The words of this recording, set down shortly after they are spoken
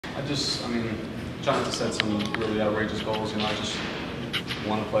I mean, trying not to set some really outrageous goals. You know, I just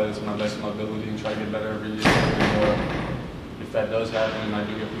want to play to my best of my ability and try to get better every year. And, if that does happen and I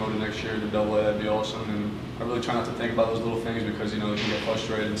do get promoted next year to Double A, that'd be awesome. And I really try not to think about those little things because, you know, you can get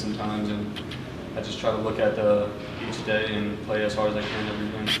frustrated sometimes. And I just try to look at each day and play as hard as I can every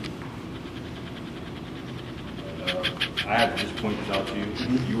game. I have to just point this out to you.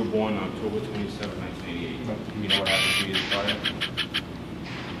 You were born on October 27, 1988. You know what happened 2 years prior?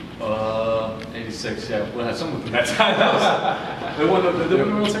 86, yeah. Well, I had someone from that time. They won the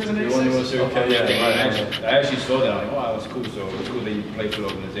World Series in 86? They won the World Series. Okay, yeah. Right. I actually saw that. I'm like, wow, that's cool. So it's cool that you played for the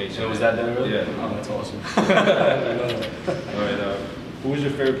organization. So was that then, really? Yeah. Oh, that's awesome. All right. Who was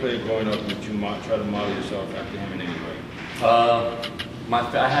your favorite player growing up? Would you try to model yourself after him in any way?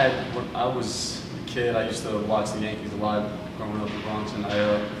 When I was a kid, I used to watch the Yankees a lot growing up in the Bronx, and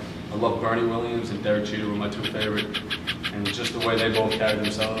I loved Bernie Williams and Derek Jeter were my two favorite. And just the way they both carried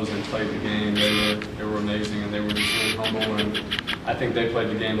themselves and played the game, they were amazing, and they were just really humble. And I think they played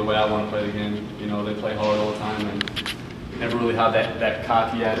the game the way I want to play the game. You know, they play hard all the time and never really had that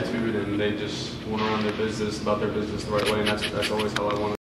cocky attitude, and they just went around their business, about their business the right way, and that's always how I want to.